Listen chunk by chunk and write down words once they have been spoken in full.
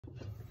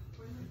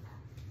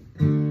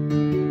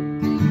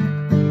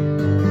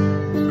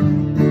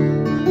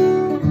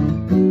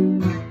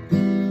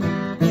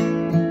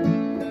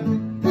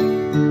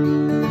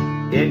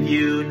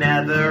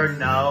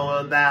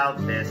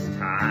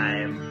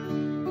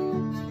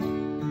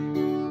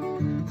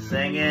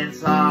singing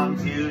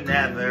songs you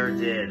never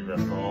did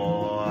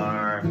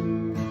before.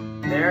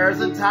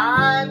 There's a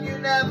time you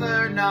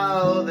never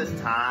know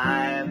this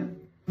time,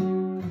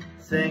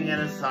 singing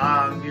a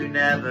song you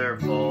never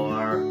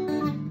for.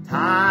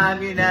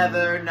 Time you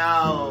never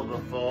know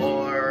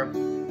before,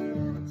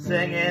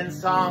 singing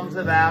songs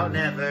about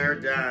never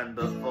done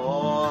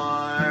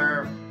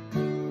before.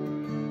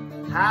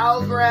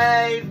 How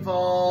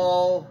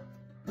grateful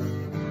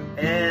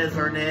is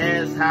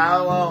earnest,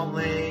 how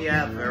lonely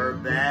ever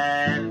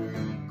been.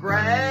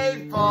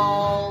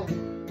 Grateful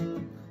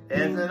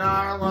isn't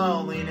our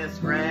loneliness,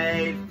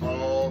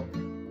 grateful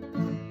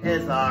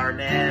is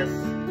ourness.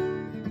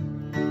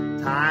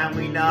 Time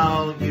we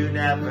know you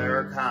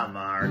never come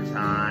our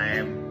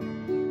time,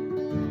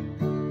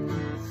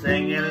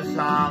 singing a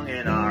song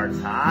in our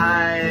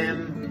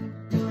time.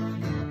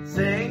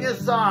 Sing a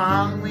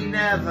song we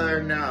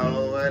never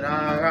know at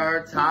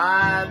our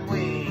time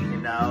we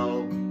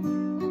know.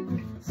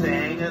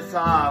 Sing a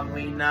song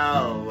we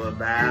know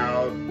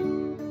about.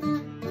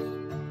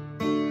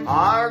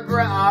 Our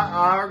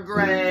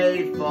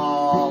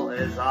grateful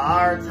is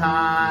our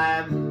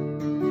time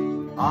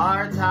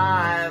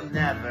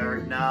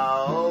never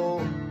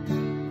know.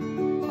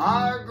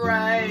 Our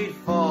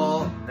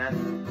gratefulness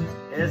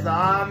is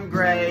I'm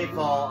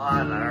grateful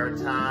on our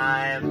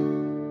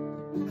time.